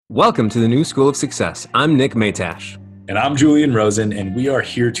Welcome to the New School of Success. I'm Nick Maytash. And I'm Julian Rosen, and we are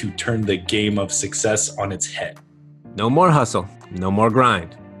here to turn the game of success on its head. No more hustle, no more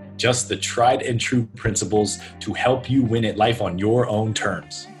grind. Just the tried and true principles to help you win at life on your own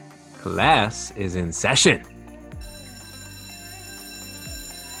terms. Class is in session.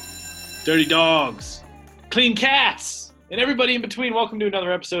 Dirty dogs, clean cats, and everybody in between. Welcome to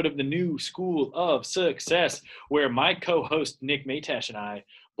another episode of the New School of Success, where my co-host Nick Maytash and I,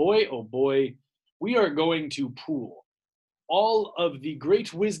 boy, oh boy, we are going to pool all of the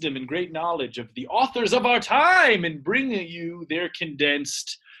great wisdom and great knowledge of the authors of our time and bring you their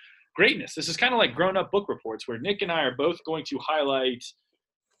condensed greatness. This is kind of like grown-up book reports, where Nick and I are both going to highlight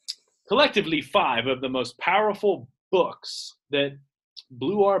collectively 5 of the most powerful books that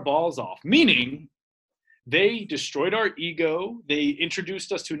blew our balls off, meaning they destroyed our ego, they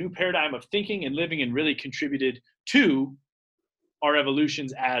introduced us to a new paradigm of thinking and living, and really contributed to our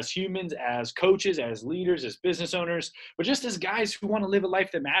evolutions as humans, as coaches, as leaders, as business owners, but just as guys who want to live a life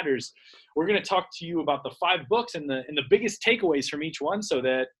that matters. We're going to talk to you about the 5 books and the biggest takeaways from each one, so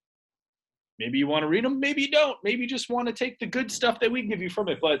that maybe you want to read them, maybe you don't. Maybe you just want to take the good stuff that we give you from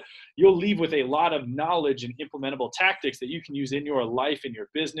it, but you'll leave with a lot of knowledge and implementable tactics that you can use in your life, in your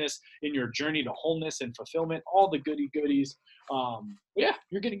business, in your journey to wholeness and fulfillment, all the goodies. Yeah,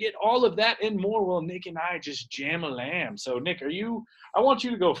 you're going to get all of that and more while Nick and I just jam a lamb. So Nick, I want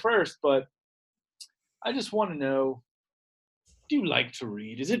you to go first, but I just want to know, do you like to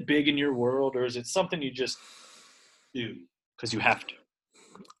read? Is it big in your world, or is it something you just do because you have to?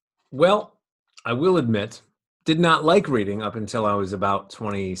 Well, I will admit, did not like reading up until I was about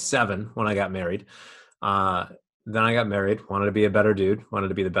 27 when I got married. Then I got married, wanted to be a better dude, wanted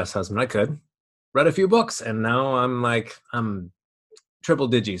to be the best husband I could, read a few books, and now I'm triple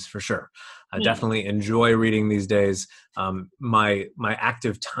digits for sure. I definitely enjoy reading these days. My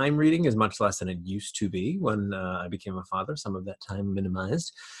active time reading is much less than it used to be when I became a father. Some of that time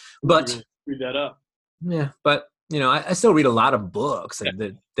minimized. But read that up. Yeah, but I still read a lot of books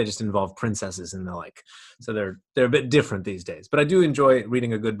that just involve princesses and the like. So they're a bit different these days. But I do enjoy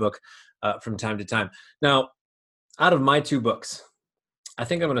reading a good book from time to time. Now, out of my 2 books, I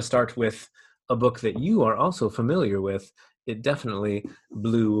think I'm going to start with a book that you are also familiar with. It definitely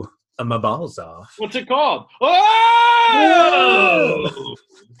blew my balls off. What's it called? Oh!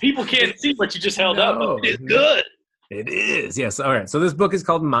 People can't see what you just held up, but it's good. It is, yes. All right. So this book is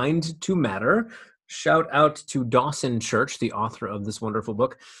called Mind to Matter. Shout out to Dawson Church, the author of this wonderful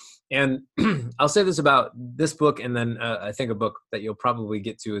book. And I'll say this about this book, and then I think a book that you'll probably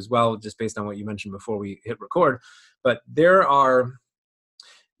get to as well, just based on what you mentioned before we hit record. But there's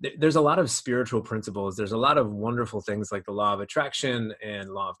a lot of spiritual principles. There's a lot of wonderful things like the law of attraction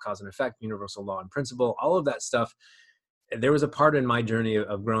and law of cause and effect, universal law and principle, all of that stuff. There was a part in my journey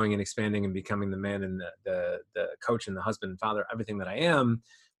of growing and expanding and becoming the man and the coach and the husband and father, everything that I am,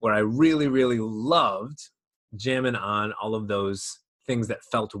 where I really, really loved jamming on all of those things that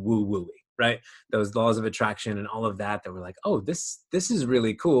felt woo-woo-y, right? Those laws of attraction and all of that were like, oh, this is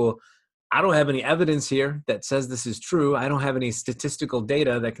really cool. I don't have any evidence here that says this is true. I don't have any statistical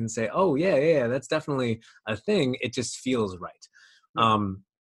data that can say, oh, yeah, that's definitely a thing. It just feels right.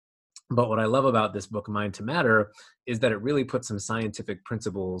 But what I love about this book, Mind to Matter, is that it really puts some scientific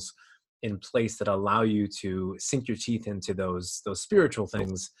principles in place that allow you to sink your teeth into those spiritual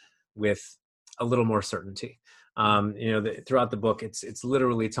things with a little more certainty. Throughout the book, it's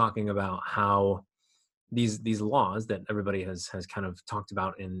literally talking about how these laws that everybody has kind of talked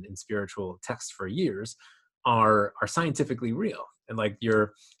about in spiritual texts for years are scientifically real. And like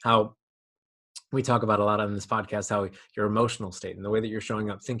how we talk about a lot on this podcast, how your emotional state and the way that you're showing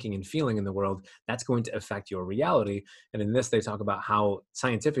up, thinking and feeling in the world, that's going to affect your reality. And in this, they talk about how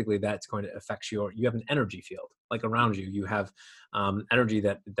scientifically that's going to affect you have an energy field, like around you. You have energy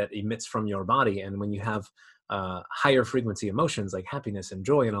that emits from your body. And when you have higher frequency emotions like happiness and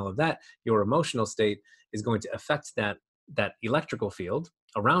joy and all of that, your emotional state is going to affect that electrical field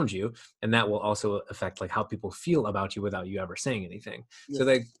around you. And that will also affect like how people feel about you without you ever saying anything. Yeah.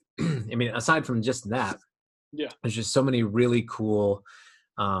 So aside from just that, there's just so many really cool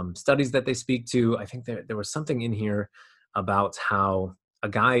studies that they speak to. I think there was something in here about how a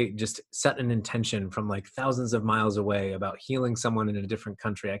guy just set an intention from like thousands of miles away about healing someone in a different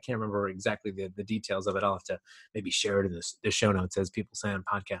country. I can't remember exactly the details of it. I'll have to maybe share it in the show notes, as people say on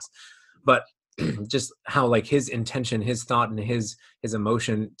podcasts. But just how like his intention, his thought, and his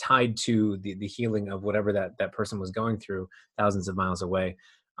emotion tied to the healing of whatever that person was going through thousands of miles away.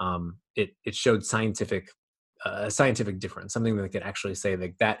 It showed scientific difference, something that could actually say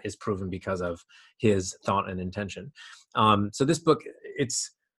that is proven because of his thought and intention. So this book,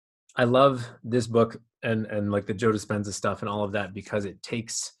 it's I love this book and like the Joe Dispenza stuff and all of that, because it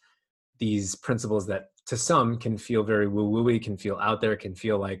takes these principles that to some can feel very woo-woo-y, can feel out there, can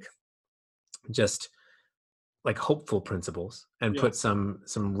feel like just like hopeful principles, and Yeah. put some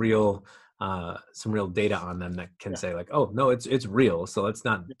real data on them that can say like, oh no, it's real, so let's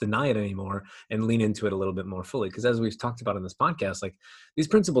not deny it anymore and lean into it a little bit more fully. Because as we've talked about in this podcast, like these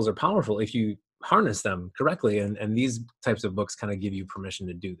principles are powerful if you harness them correctly, and these types of books kind of give you permission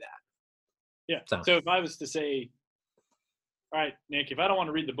to do that. Yeah. So So if I was to say, all right, Nick, if I don't want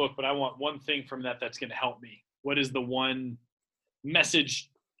to read the book, but I want one thing from that that's going to help me, what is the one message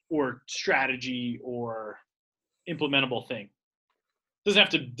or strategy or implementable thing? Doesn't have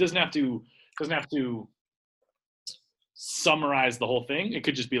to summarize the whole thing. It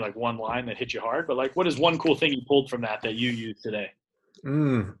could just be like one line that hit you hard. But like, what is one cool thing you pulled from that you use today?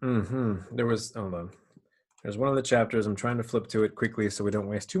 There was, hold on. There's one of the chapters. I'm trying to flip to it quickly so we don't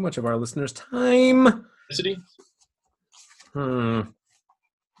waste too much of our listeners' time.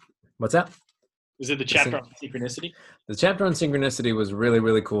 What's that? Is it the chapter on synchronicity? The chapter on synchronicity was really,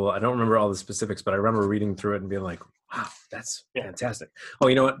 really cool. I don't remember all the specifics, but I remember reading through it and being like, wow, that's fantastic. Oh,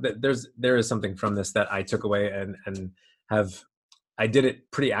 you know what? There is something from this that I took away and I did it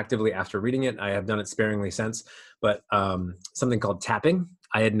pretty actively after reading it. I have done it sparingly since, but something called tapping.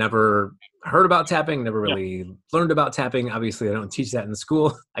 I had never heard about tapping, never really learned about tapping. Obviously, I don't teach that in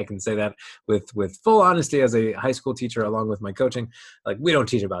school. I can say that with full honesty as a high school teacher, along with my coaching. Like, we don't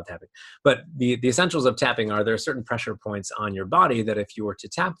teach about tapping. But the essentials of tapping are there are certain pressure points on your body that if you were to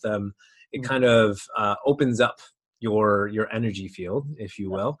tap them, it kind of opens up your energy field, if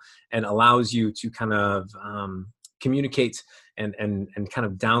you will, and allows you to kind of communicate and kind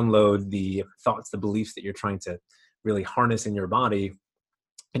of download the thoughts, the beliefs that you're trying to really harness in your body.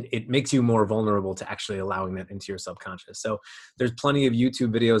 And it makes you more vulnerable to actually allowing that into your subconscious. So there's plenty of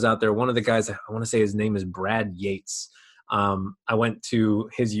YouTube videos out there. One of the guys, I want to say his name is Brad Yates. I went to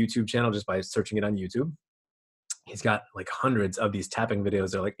his YouTube channel just by searching it on YouTube. He's got like hundreds of these tapping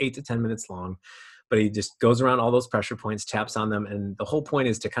videos. They're like 8 to 10 minutes long, but he just goes around all those pressure points, taps on them. And the whole point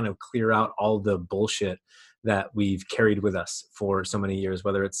is to kind of clear out all the bullshit that we've carried with us for so many years,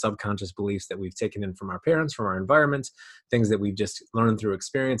 whether it's subconscious beliefs that we've taken in from our parents, from our environment, things that we've just learned through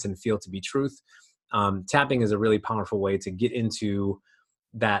experience and feel to be truth. Tapping is a really powerful way to get into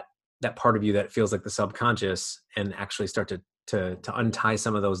that part of you that feels like the subconscious and actually start to untie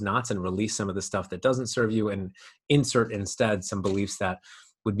some of those knots and release some of the stuff that doesn't serve you and insert instead some beliefs that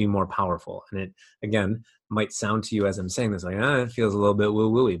would be more powerful. And it, again, might sound to you as I'm saying this like, it feels a little bit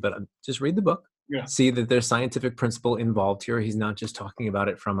woo-woo-y, but just read the book. Yeah. See that there's scientific principle involved here. He's not just talking about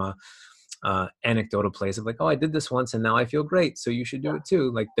it from a anecdotal place of like, oh, I did this once and now I feel great, so you should do it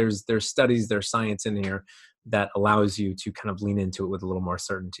too. Like there's studies, there's science in here that allows you to kind of lean into it with a little more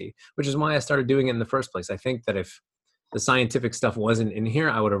certainty, which is why I started doing it in the first place. I think that if the scientific stuff wasn't in here,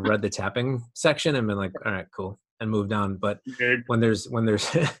 I would have read the tapping section and been like, all right, cool, and moved on. But when there's when there's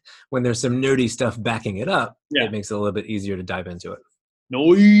some nerdy stuff backing it up, it makes it a little bit easier to dive into it.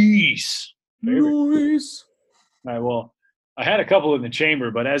 Nice. Nice. All right, well, I had a couple in the chamber,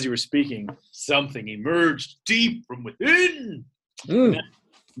 but as you were speaking, something emerged deep from within.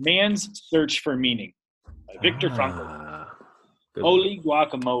 Man's Search for Meaning by Viktor Frankl. Holy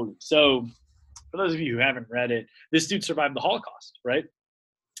guacamole. So for those of you who haven't read it, this dude survived the Holocaust, right?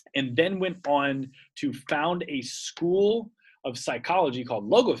 And then went on to found a school of psychology called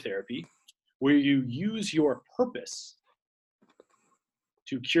logotherapy, where you use your purpose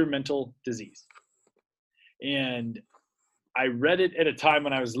to cure mental disease. And I read it at a time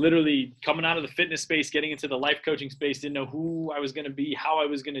when I was literally coming out of the fitness space, getting into the life coaching space, didn't know who I was going to be, how I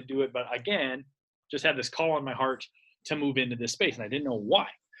was going to do it. But again, just had this call on my heart to move into this space. And I didn't know why.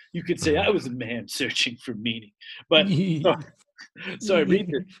 You could say I was a man searching for meaning. But so I read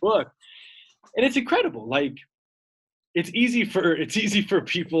this book and it's incredible. Like it's easy for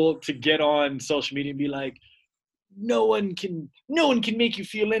people to get on social media and be like, no one can make you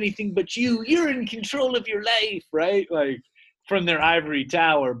feel anything but you're in control of your life, right? Like from their ivory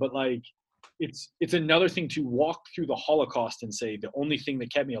tower. But like it's another thing to walk through the Holocaust and say the only thing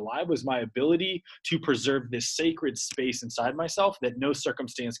that kept me alive was my ability to preserve this sacred space inside myself that no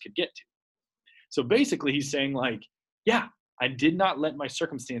circumstance could get to. So basically he's saying like, yeah, I did not let my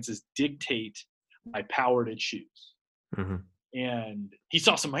circumstances dictate my power to choose. Mm-hmm. And he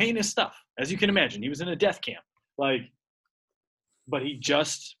saw some heinous stuff, as you can imagine. He was in a death camp. But he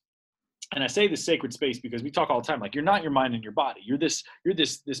just, and I say this sacred space because we talk all the time, like you're not your mind and your body. You're this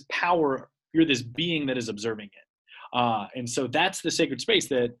power, you're this being that is observing it. And so that's the sacred space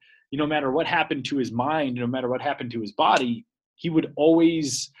that, no matter what happened to his mind, no matter what happened to his body, he would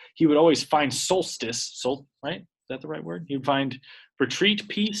always find solstice, right? Is that the right word? He would find retreat,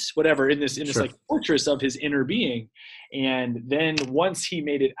 peace, whatever, in this Sure. like fortress of his inner being. And then once he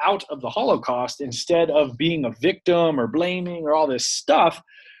made it out of the Holocaust, instead of being a victim or blaming or all this stuff,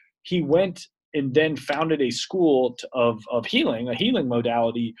 he went and then founded a school of healing, a healing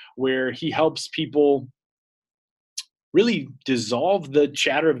modality where he helps people really dissolve the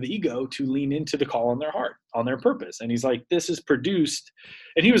chatter of the ego to lean into the call on their heart, on their purpose. And he's like, this is produced.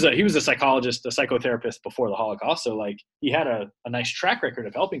 And he was a psychologist, a psychotherapist before the Holocaust. So like he had a nice track record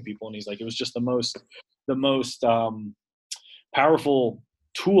of helping people. And he's like, it was just the most powerful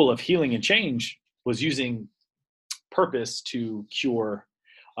tool of healing and change was using purpose to cure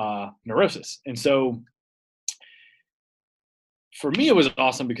neurosis. And so for me, it was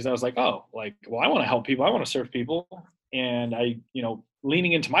awesome because I was like, oh, like, well, I want to help people. I want to serve people. And I,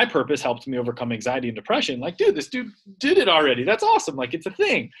 leaning into my purpose helped me overcome anxiety and depression. Like, dude, this dude did it already. That's awesome. Like, it's a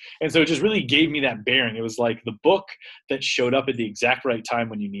thing. And so it just really gave me that bearing. It was like the book that showed up at the exact right time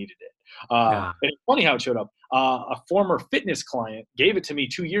when you needed it. And it's funny how it showed up. A former fitness client gave it to me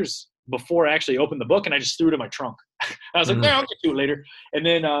 2 years before I actually opened the book, and I just threw it in my trunk. I was like, no, I'll get to it later. And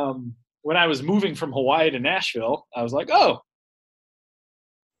then when I was moving from Hawaii to Nashville, I was like, oh,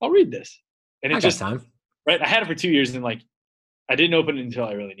 I'll read this. And it just time. Right. I had it for 2 years and like, I didn't open it until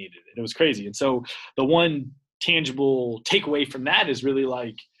I really needed it. It was crazy. And so the one tangible takeaway from that is really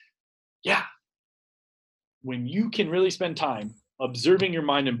like, yeah, when you can really spend time observing your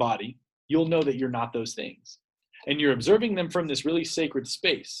mind and body, you'll know that you're not those things. And you're observing them from this really sacred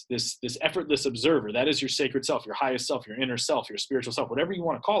space, this effortless observer. That is your sacred self, your highest self, your inner self, your spiritual self, whatever you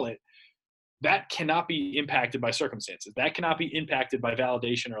want to call it. That cannot be impacted by circumstances. That cannot be impacted by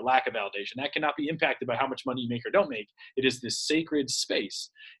validation or lack of validation. That cannot be impacted by how much money you make or don't make. It is this sacred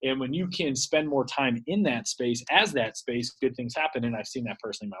space. And when you can spend more time in that space, as that space, good things happen. And I've seen that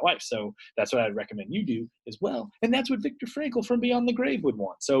personally in my life. So that's what I'd recommend you do as well. And that's what Viktor Frankl from Beyond the Grave would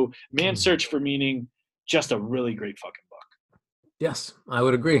want. So Man's Search for Meaning, just a really great fucking book. Yes, I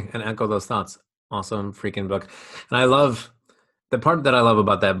would agree and echo those thoughts. Awesome freaking book. And I love... the part that I love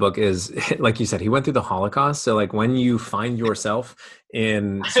about that book is, like you said, he went through the Holocaust. So like when you find yourself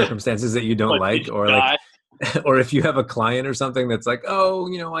in circumstances that you don't like, or like, or if you have a client or something that's like, oh,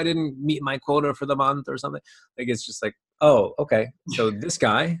 I didn't meet my quota for the month or something, like, it's just like, oh, okay. So this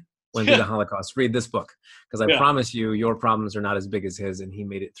guy went through the Holocaust, read this book. Because I promise you, your problems are not as big as his, and he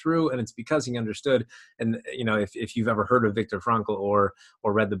made it through. And it's because he understood. And, if you've ever heard of Viktor Frankl or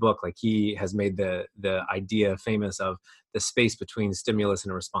read the book, like he has made the idea famous of the space between stimulus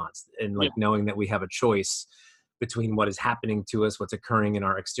and response, and like knowing that we have a choice between what is happening to us, what's occurring in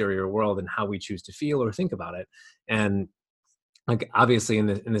our exterior world, and how we choose to feel or think about it. And like, obviously in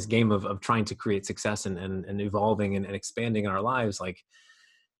this game of trying to create success and evolving and expanding our lives, like,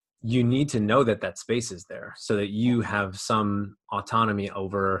 you need to know that space is there so that you have some autonomy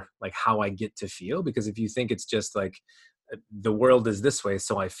over like how I get to feel. Because if you think it's just like the world is this way,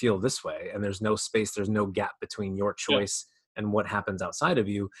 so I feel this way, and there's no space, there's no gap between your choice and what happens outside of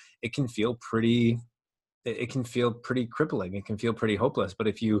you, it can feel pretty crippling. It can feel pretty hopeless. But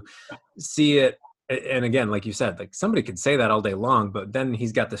if you see it, and again, like you said, like somebody could say that all day long, but then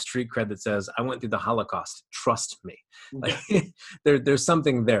he's got the street cred that says, I went through the Holocaust, trust me. Like there's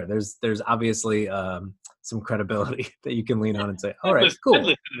something there. There's obviously some credibility that you can lean on and say, all right, cool. I'd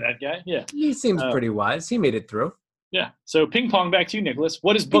listen to that guy. Yeah. He seems pretty wise. He made it through. Yeah. So ping pong, back to you, Nicholas.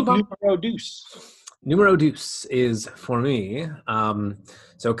 What is book numero deuce? Numero deuce is for me.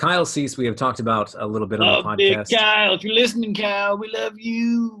 So Kyle Cease, we have talked about a little bit on the podcast. Big Kyle, if you're listening, Kyle, we love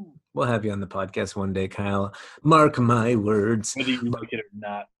you. We'll have you on the podcast one day, Kyle. Mark my words. Whether you like it or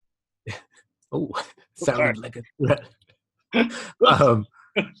not. Oh, sounded like a threat.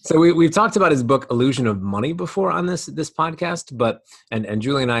 So we've talked about his book Illusion of Money before on this podcast, but and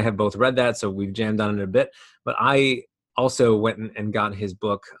Julie and I have both read that, so we've jammed on it a bit. But I also went and got his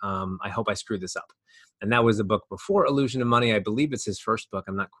book. I Hope I Screwed This Up, and that was the book before Illusion of Money. I believe it's his first book.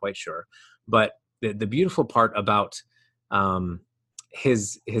 I'm not quite sure, but the beautiful part about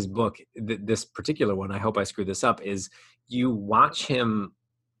his book, this particular one, I Hope I Screwed This Up, is you watch him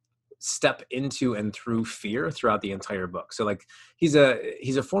step into and through fear throughout the entire book. So like he's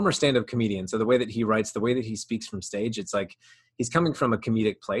a former stand-up comedian. So the way that he writes, the way that he speaks from stage, it's like he's coming from a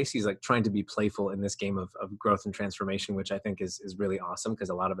comedic place. He's like trying to be playful in this game of growth and transformation, which I think is really awesome because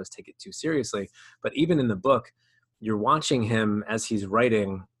a lot of us take it too seriously. But even in the book, you're watching him as he's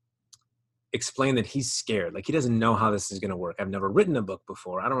writing, explain that he's scared. Like, he doesn't know how this is going to work. I've never written a book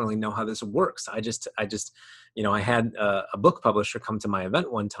before. I don't really know how this works. I just, I had a book publisher come to my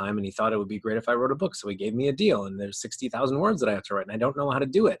event one time, and he thought it would be great if I wrote a book. So he gave me a deal, and there's 60,000 words that I have to write, and I don't know how to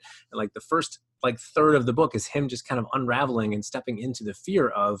do it. And like the first third of the book is him just kind of unraveling and stepping into the fear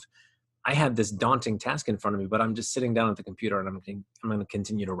of, I had this daunting task in front of me, but I'm just sitting down at the computer and I'm going to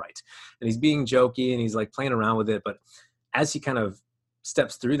continue to write. And he's being jokey and he's like playing around with it. But as he kind of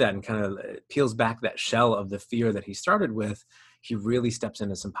steps through that and kind of peels back that shell of the fear that he started with, he really steps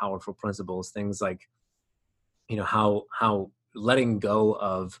into some powerful principles, things like, how letting go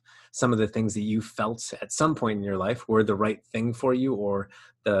of some of the things that you felt at some point in your life were the right thing for you, or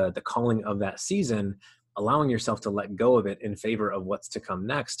the calling of that season, allowing yourself to let go of it in favor of what's to come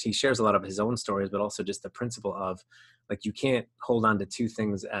next. He shares a lot of his own stories, but also just the principle of, like, you can't hold on to two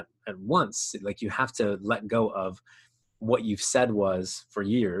things at once. Like, you have to let go of what you've said was for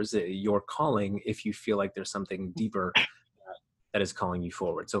years your calling, if you feel like there's something deeper that is calling you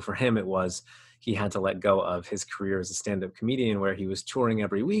forward. So for him, it was, he had to let go of his career as a stand-up comedian, where he was touring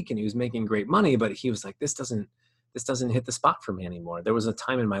every week and he was making great money, but he was like, this doesn't hit the spot for me anymore. There was a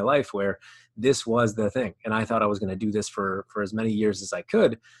time in my life where this was the thing, and I thought I was going to do this for as many years as I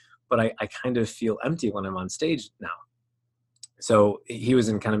could, but I kind of feel empty when I'm on stage now. So he was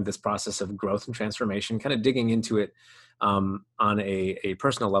in kind of this process of growth and transformation, kind of digging into it on a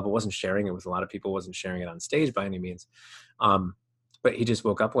personal level. Wasn't sharing it with a lot of people, wasn't sharing it on stage by any means. But he just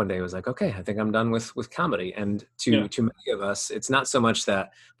woke up one day and was like, okay, I think I'm done with comedy. And to many of us, it's not so much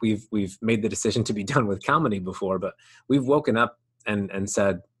that we've made the decision to be done with comedy before, but we've woken up and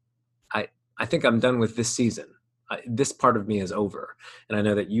said, I think I'm done with this season. This part of me is over. And I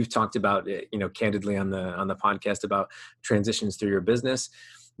know that you've talked about it, candidly on the podcast about transitions through your business.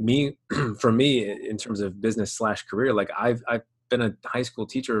 For me, in terms of business / career, like I've been a high school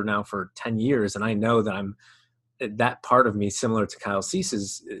teacher now for 10 years. And I know that that part of me, similar to Kyle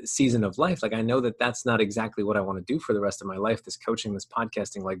Cease's season of life, like I know that that's not exactly what I want to do for the rest of my life. This coaching, this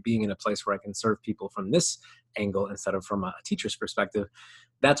podcasting, like being in a place where I can serve people from this angle instead of from a teacher's perspective,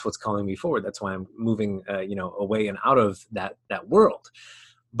 that's what's calling me forward. That's why I'm moving, away and out of that world.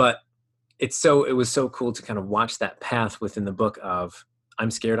 But it was so cool to kind of watch that path within the book of, I'm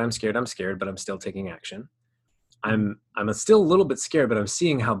scared, but I'm still taking action. I'm still a little bit scared, but I'm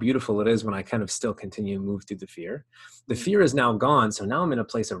seeing how beautiful it is when I kind of still continue to move through the fear. The fear is now gone. So now I'm in a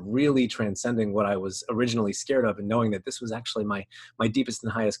place of really transcending what I was originally scared of, and knowing that this was actually my deepest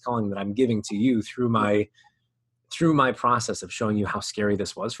and highest calling that I'm giving to you through my process of showing you how scary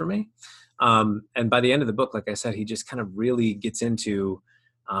this was for me. And by the end of the book, like I said, he just kind of really gets into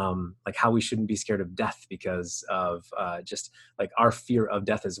like how we shouldn't be scared of death, because of just like our fear of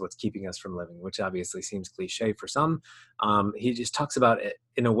death is what's keeping us from living, which obviously seems cliche for some. He just talks about it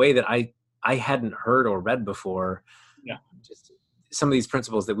in a way that I hadn't heard or read before. Yeah. Just some of these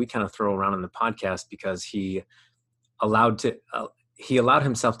principles that we kind of throw around in the podcast, because he allowed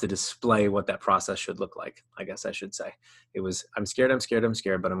himself to display what that process should look like. I guess I should say it was, I'm scared,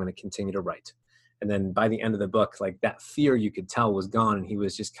 but I'm going to continue to write. And then by the end of the book, like that fear, you could tell, was gone, and he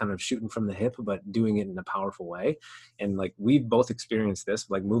was just kind of shooting from the hip, but doing it in a powerful way. And like, we've both experienced this,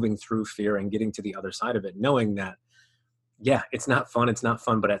 like moving through fear and getting to the other side of it, knowing that, yeah, it's not fun,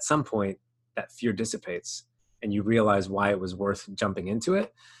 but at some point that fear dissipates and you realize why it was worth jumping into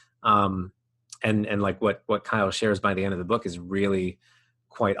it. And like what Kyle shares by the end of the book is really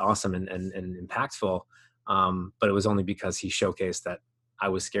quite awesome and impactful. But it was only because he showcased that I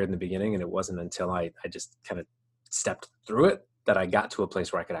was scared in the beginning, and it wasn't until I just kind of stepped through it that I got to a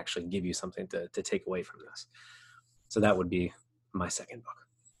place where I could actually give you something to take away from this. So that would be my second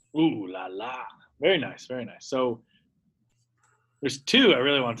book. Ooh la la. Very nice, very nice. So there's two I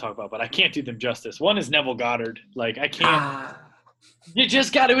really want to talk about, but I can't do them justice. One is Neville Goddard. Like, I can't. You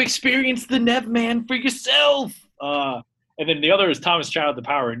just got to experience the Nev man for yourself. And then the other is Thomas Child, The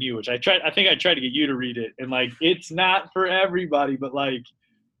Power in You, which I think I tried to get you to read it. And like, it's not for everybody, but like,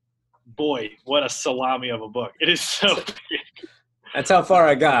 boy, what a salami of a book. It is so big. That's how far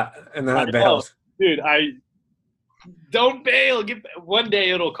I got, and then I bailed. Dude, don't bail. One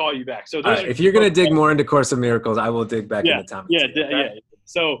day it'll call you back. So right, if you're going to dig more into Course of Miracles, I will dig back into Thomas. Yeah.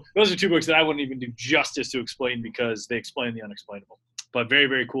 So those are two books that I wouldn't even do justice to explain, because they explain the unexplainable. But very,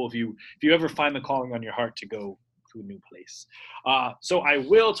 very cool if you ever find the calling on your heart to go to a new place. So I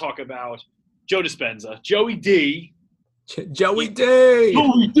will talk about Joe Dispenza, Joey D. Joey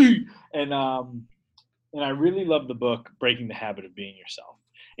D. And I really love the book Breaking the Habit of Being Yourself.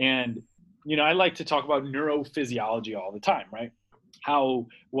 And I like to talk about neurophysiology all the time, right? how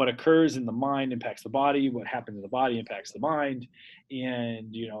what occurs in the mind impacts the body, what happens in the body impacts the mind,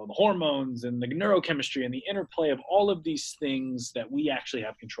 and the hormones and the neurochemistry and the interplay of all of these things that we actually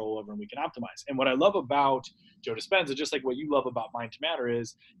have control over and we can optimize. And what I love about Joe Dispenza, just like what you love about Mind to Matter,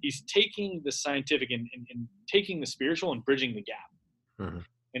 is he's taking the scientific and taking the spiritual and bridging the gap. Mm-hmm.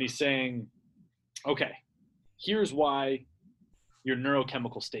 And he's saying, okay, here's why your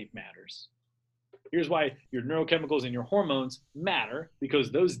neurochemical state matters. Here's why your neurochemicals and your hormones matter,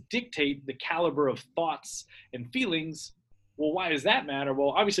 because those dictate the caliber of thoughts and feelings. Well, why does that matter?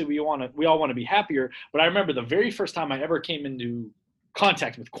 Well, obviously we all want to be happier, but I remember the very first time I ever came into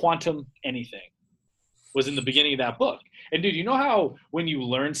contact with quantum anything was in the beginning of that book. And dude, you know how when you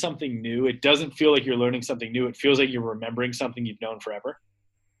learn something new, it doesn't feel like you're learning something new. It feels like you're remembering something you've known forever.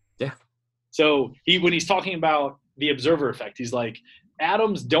 Yeah. So when he's talking about the observer effect, he's like,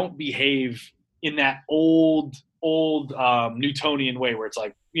 atoms don't behave in that old Newtonian way where it's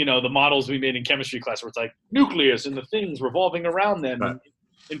like, the models we made in chemistry class where it's like nucleus and the things revolving around them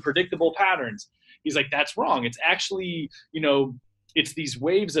in predictable patterns. He's like, that's wrong. It's actually, it's these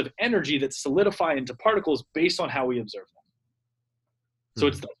waves of energy that solidify into particles based on how we observe them. So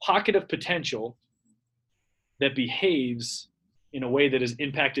it's the pocket of potential that behaves in a way that is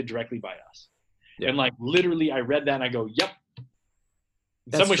impacted directly by us. Yeah. And like literally I read that and I go, yep.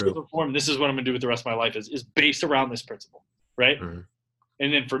 In some way, shape, or form, this is what I'm going to do with the rest of my life is based around this principle, right? Mm-hmm.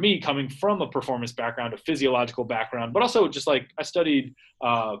 And then for me, coming from a performance background, a physiological background, but also just like I studied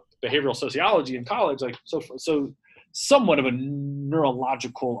behavioral sociology in college, like so somewhat of a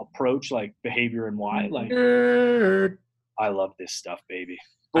neurological approach, like behavior and why. Like, nerd. I love this stuff, baby.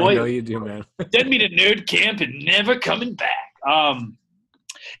 Boy, I know you do, man. Send me to nerd camp and never coming back.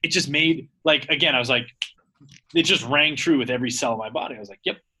 It just made again, I was like, it just rang true with every cell of my body. I was like,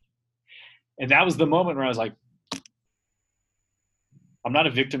 yep. And that was the moment where I was like, I'm not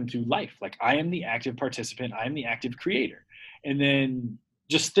a victim to life. Like I am the active participant. I am the active creator. And then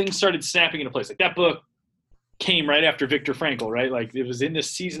just things started snapping into place. Like that book came right after Viktor Frankl, right? Like it was in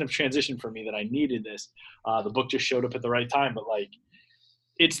this season of transition for me that I needed this. The book just showed up at the right time, but like,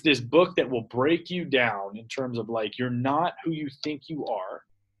 it's this book that will break you down in terms of like, you're not who you think you are.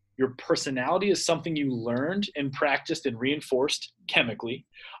 Your personality is something you learned and practiced and reinforced chemically.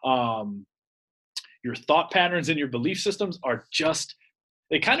 Your thought patterns and your belief systems are just,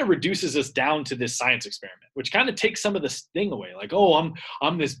 it kind of reduces us down to this science experiment, which kind of takes some of this thing away. Like, oh,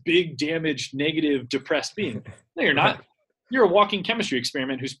 I'm this big, damaged, negative, depressed being. No, you're not. You're a walking chemistry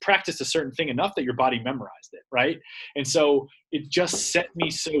experiment who's practiced a certain thing enough that your body memorized it, right? And so it just set me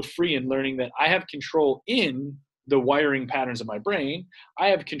so free in learning that I have control in the wiring patterns of my brain. I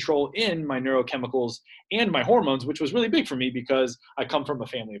have control in my neurochemicals and my hormones, which was really big for me because I come from a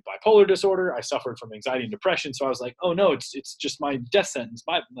family of bipolar disorder. I suffered from anxiety and depression. So I was like, oh no, it's just my death sentence.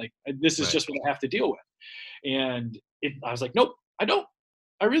 This is just what I have to deal with. And I was like, nope, I don't.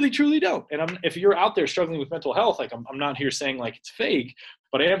 I really, truly don't. And if you're out there struggling with mental health, like I'm not here saying like it's fake,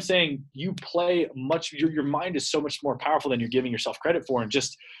 but I am saying you play your mind is so much more powerful than you're giving yourself credit for. And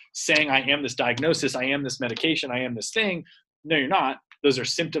just saying, I am this diagnosis, I am this medication, I am this thing. No, you're not. Those are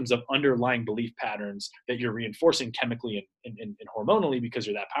symptoms of underlying belief patterns that you're reinforcing chemically and hormonally because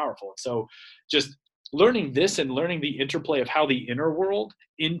you're that powerful. And so just learning this and learning the interplay of how the inner world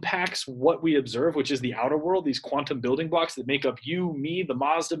impacts what we observe, which is the outer world, these quantum building blocks that make up you, me, the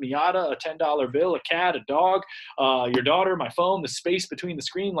Mazda Miata, a $10 bill, a cat, a dog, your daughter, my phone, the space between the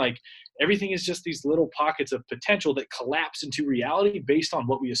screen, like everything is just these little pockets of potential that collapse into reality based on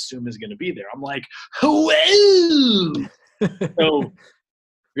what we assume is going to be there. I'm like, whoa! So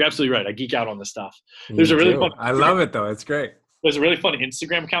you're absolutely right. I geek out on this stuff. There's a really fun. I love it though. It's great. There's a really fun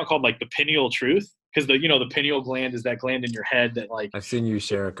Instagram account called like the Pineal Truth. Because the pineal gland is that gland in your head that like I've seen you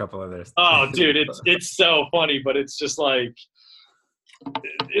share a couple of those. Oh, dude, it's so funny, but it's just like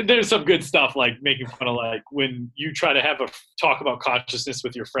there's some good stuff like making fun of like when you try to have a talk about consciousness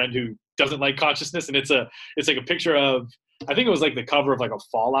with your friend who doesn't like consciousness, and it's like a picture of, I think it was like the cover of like a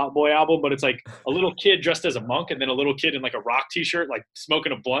Fall Out Boy album, but it's like a little kid dressed as a monk and then a little kid in like a rock t-shirt like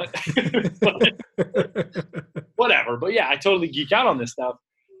smoking a blunt. Whatever, but yeah, I totally geek out on this stuff.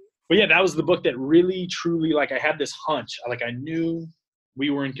 But yeah, that was the book that really, truly, like I had this hunch. Like I knew we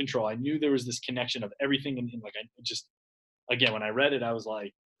were in control. I knew there was this connection of everything. And like I just, again, when I read it, I was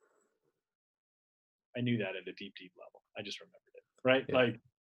like, I knew that at a deep, deep level. I just remembered it, right? Yeah. Like,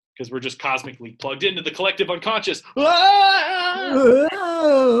 because we're just cosmically plugged into the collective unconscious.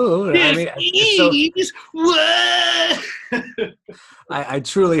 I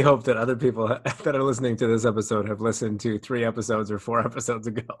truly hope that other people that are listening to this episode have listened to 3 episodes or 4 episodes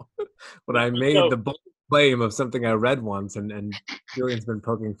ago when I made the bold claim of something I read once, and Julian's been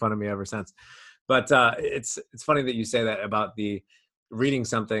poking fun at me ever since. But it's funny that you say that about the reading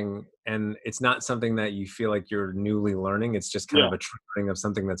something, and it's not something that you feel like you're newly learning. It's just kind of a triggering of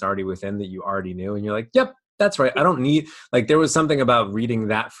something that's already within that you already knew, and you're like, yep, that's right. I don't need, like, there was something about reading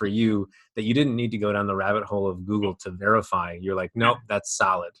that for you that you didn't need to go down the rabbit hole of Google to verify. You're like, nope, that's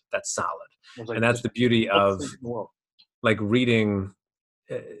solid. That's solid. Like, and that's the beauty of like reading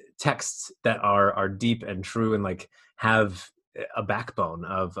texts that are deep and true and like have a backbone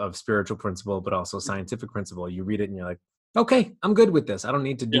of spiritual principle, but also scientific principle. You read it and you're like, okay, I'm good with this. I don't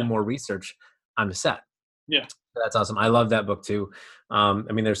need to do more research. I'm set. Yeah. That's awesome. I love that book too. I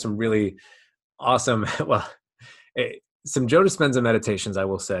mean, there's some really awesome, well, some Joe Dispenza meditations, I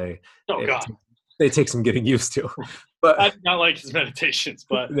will say. Oh God. They take some getting used to. But I do not like his meditations,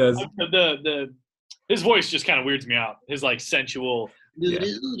 but his voice just kind of weirds me out. His like sensual,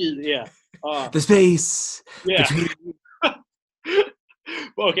 the space. Yeah.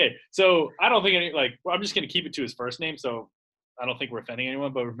 Okay, so I don't think I'm just gonna keep it to his first name, so I don't think we're offending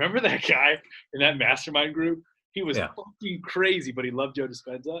anyone. But remember that guy in that mastermind group? He was fucking crazy, but he loved Joe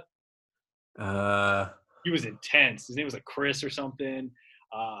Dispenza. He was intense. His name was like Chris or something.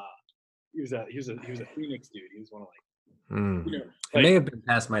 He was a Phoenix dude. He was one of it may have been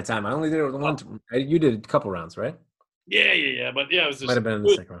past my time. I only did it once. You did a couple rounds, right? Yeah. But yeah, it was just, might have been in the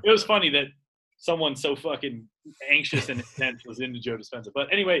second round. It was funny that someone so fucking anxious and intense was into Joe Dispenza. But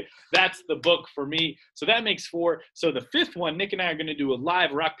anyway, that's the book for me. So that makes 4. So the 5th one, Nick and I are going to do a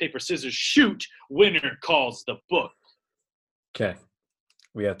live rock, paper, scissors, shoot. Winner calls the book. Okay.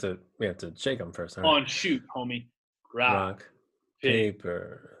 We have to shake them first. Right? On shoot, homie. Rock,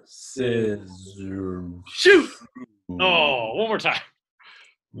 paper, scissors, shoot. Oh, one more time.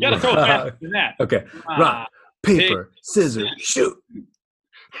 You got to throw it faster than that. Okay. Rock, paper, scissors, shoot.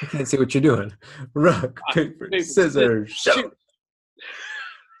 I can't see what you're doing. Rock, paper, scissors, shoot.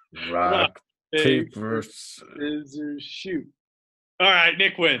 Rock, paper, scissors, shoot. All right,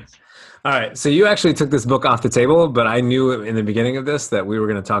 Nick wins. All right, so you actually took this book off the table, but I knew in the beginning of this that we were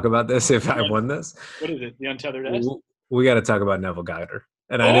going to talk about this if I won this. What is it? The Untethered S? We got to talk about Neville Goddard.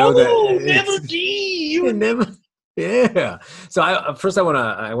 And I know that Neville G. Neville. Yeah. So I want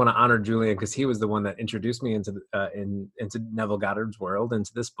to honor Julian because he was the one that introduced me into Neville Goddard's world,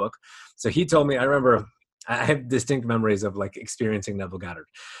 into this book. So he told me, I remember I have distinct memories of like experiencing Neville Goddard.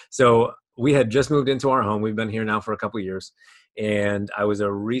 So we had just moved into our home. We've been here now for a couple of years, and I was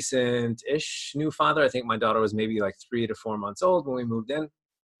a recent-ish new father. I think my daughter was maybe like 3 to 4 months old when we moved in,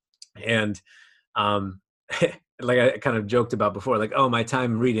 and like I kind of joked about before, like, oh, my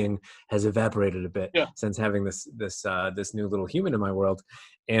time reading has evaporated a bit since having this new little human in my world.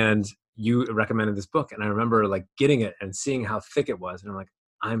 And you recommended this book, and I remember like getting it and seeing how thick it was, and I'm like,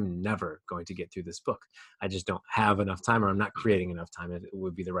 I'm never going to get through this book. I just don't have enough time, or I'm not creating enough time. It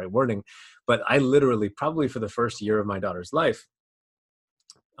would be the right wording. But I literally, probably for the first year of my daughter's life,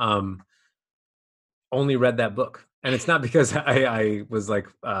 only read that book. And it's not because I was like,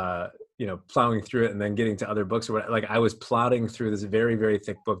 plowing through it and then getting to other books or what. Like I was plodding through this very, very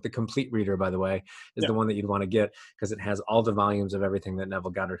thick book. The Complete Reader, by the way, is the one that you'd want to get because it has all the volumes of everything that Neville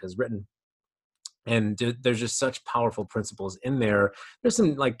Goddard has written. And there's just such powerful principles in there. There's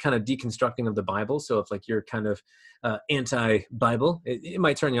some like kind of deconstructing of the Bible. So if like you're kind of anti-Bible, it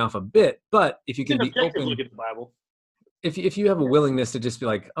might turn you off a bit. But if you can be open, look at the Bible. If you have a willingness to just be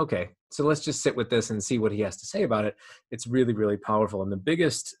like, okay, so let's just sit with this and see what he has to say about it, it's really, really powerful. And the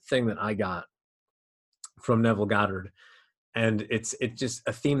biggest thing that I got from Neville Goddard, and it's just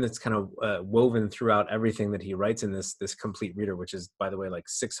a theme that's kind of woven throughout everything that he writes in this Complete Reader, which is, by the way, like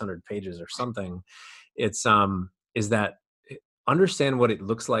 600 pages or something. It's is that understand what it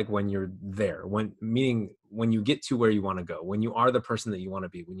looks like when you're there, meaning when you get to where you want to go, when you are the person that you want to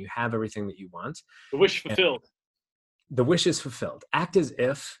be, when you have everything that you want. The wish fulfilled. The wish is fulfilled. Act as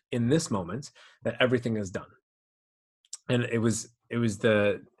if in this moment that everything is done. And it was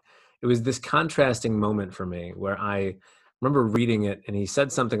this contrasting moment for me where I remember reading it, and he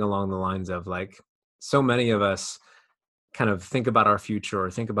said something along the lines of like, so many of us kind of think about our future or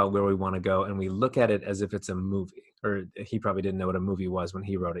think about where we want to go, and we look at it as if it's a movie. Or he probably didn't know what a movie was when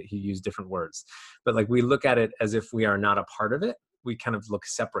he wrote it. He used different words. But like we look at it as if we are not a part of it. We kind of look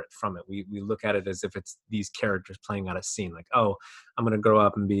separate from it. We look at it as if it's these characters playing out a scene. Like, oh, I'm going to grow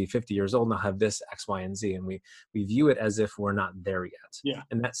up and be 50 years old and I'll have this X, Y, and Z. And we view it as if we're not there yet. Yeah.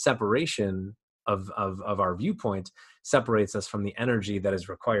 And that separation of our viewpoint separates us from the energy that is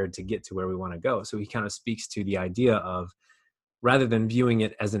required to get to where we want to go. So he kind of speaks to the idea of, rather than viewing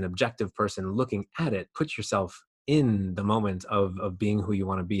it as an objective person looking at it, put yourself in the moment of being who you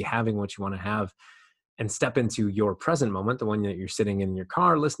want to be, having what you want to have, and step into your present moment, the one that you're sitting in your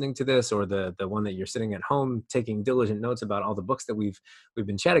car listening to this, or the one that you're sitting at home taking diligent notes about all the books that we've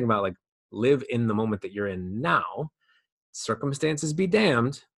been chatting about, like live in the moment that you're in now. Circumstances be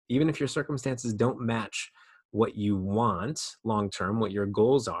damned, even if your circumstances don't match what you want long term, what your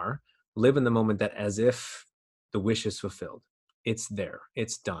goals are, live in the moment that as if the wish is fulfilled. It's there.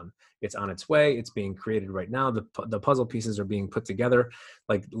 It's done. It's on its way. It's being created right now. The puzzle pieces are being put together,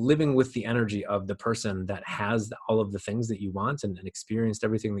 like living with the energy of the person that has all of the things that you want and experienced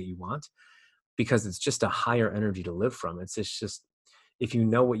everything that you want, because it's just a higher energy to live from. It's just, if you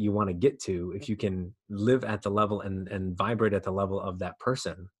know what you want to get to, if you can live at the level and vibrate at the level of that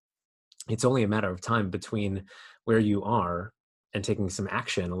person, it's only a matter of time between where you are and taking some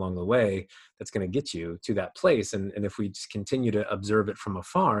action along the way that's going to get you to that place. And if we just continue to observe it from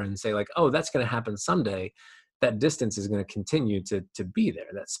afar and say like, oh, that's going to happen someday, that distance is going to continue to be there.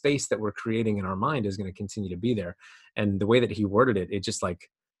 That space that we're creating in our mind is going to continue to be there. And the way that he worded it, it just like,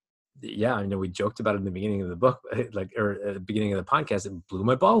 yeah, I know we joked about it in the beginning of the book, like, or at the beginning of the podcast, it blew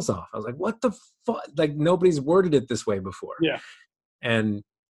my balls off. I was like, what the fuck? Like nobody's worded it this way before. Yeah. And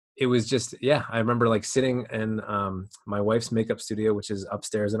it was just, yeah, I remember like sitting in my wife's makeup studio, which is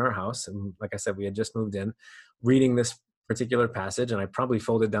upstairs in our house. And like I said, we had just moved in, reading this particular passage, and I probably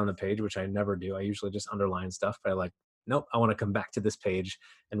folded down the page, which I never do. I usually just underline stuff, but I like, nope, I want to come back to this page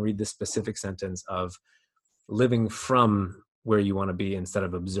and read this specific sentence of living from where you want to be instead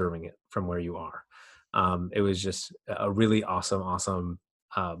of observing it from where you are. It was just a really awesome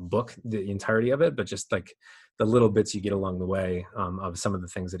book, the entirety of it, but just like the little bits you get along the way of some of the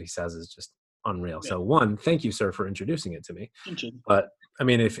things that he says is just unreal. Yeah. So one, thank you, sir, for introducing it to me. But I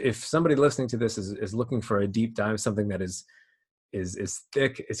mean, if somebody listening to this is looking for a deep dive, something that is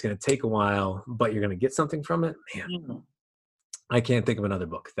thick, it's going to take a while, but you're going to get something from it, man. Mm-hmm. I can't think of another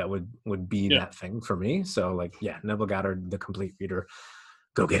book that would be that thing for me. So like, yeah, Neville Goddard, The Complete Reader,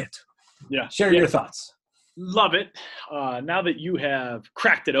 go get it. Yeah. Share your thoughts. Love it. Now that you have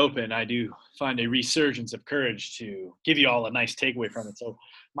cracked it open, I do find a resurgence of courage to give you all a nice takeaway from it. So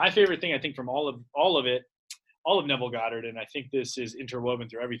my favorite thing, I think, from all of Neville Goddard, and I think this is interwoven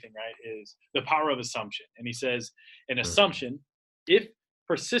through everything, right, is the power of assumption. And he says, an assumption, if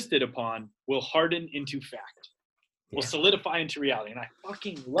persisted upon, will harden into fact, will solidify into reality. And I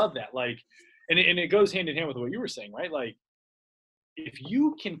fucking love that. Like, and it goes hand in hand with what you were saying, right? Like, if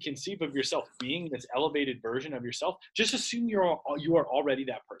you can conceive of yourself being this elevated version of yourself, just assume you are already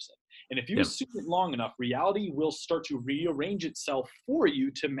that person. And if you assume it long enough, reality will start to rearrange itself for you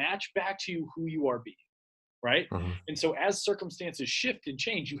to match back to who you are being, right? Mm-hmm. And so as circumstances shift and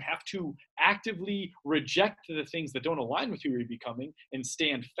change, you have to actively reject the things that don't align with who you're becoming and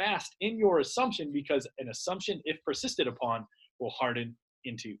stand fast in your assumption, because an assumption, if persisted upon, will harden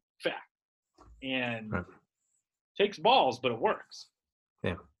into fact. And takes balls, but it works.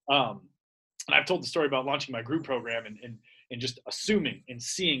 Yeah. And I've told the story about launching my group program and just assuming and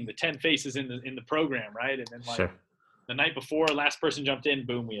seeing the 10 faces in the program, right? And then like the night before, last person jumped in,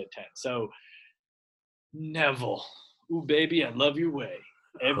 boom, we had 10. So Neville, ooh baby, I love your way.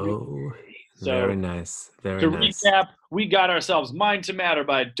 Every day. So very nice. Very nice. To recap, we got ourselves Mind to Matter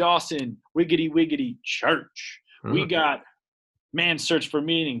by Dawson Wiggity Church. We got Man's Search for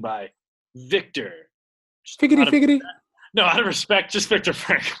Meaning by Viktor. Figgity. No, out of respect, just Viktor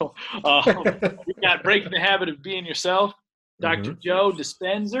Frankl. We got Breaking the Habit of Being Yourself, Dr. Joe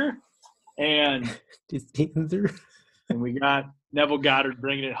Dispenza, and we got Neville Goddard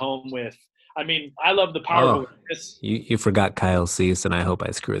bringing it home with, I mean, I love the power of this. You forgot Kyle Cease, and I hope I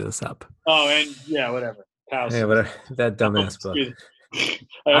screw this up. Oh, and yeah, whatever. Kyle Cease. Whatever. That dumbass book.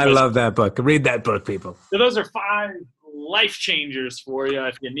 I love that book. Read that book, people. So those are 5 life changers for you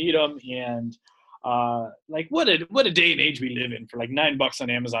if you need them. And like what a day and age we live in. For like $9 on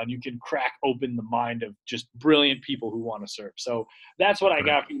Amazon, you can crack open the mind of just brilliant people who want to serve. So that's what I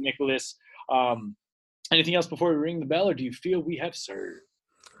got for you, Nicholas. Anything else before we ring the bell, or do you feel we have served?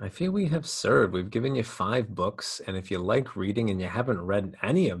 I feel we have served. We've given you 5 books, and if you like reading and you haven't read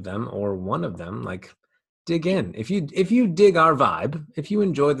any of them or one of them, like, dig in. If you dig our vibe, if you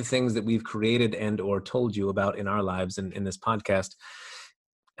enjoy the things that we've created and or told you about in our lives and in this podcast,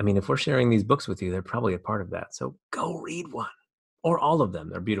 I mean, if we're sharing these books with you, they're probably a part of that. So go read one or all of them.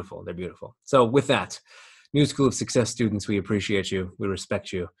 They're beautiful. They're beautiful. So with that, New School of Success students, we appreciate you. We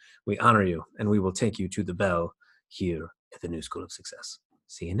respect you. We honor you. And we will take you to the bell here at the New School of Success.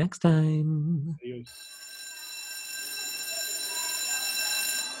 See you next time. Adios.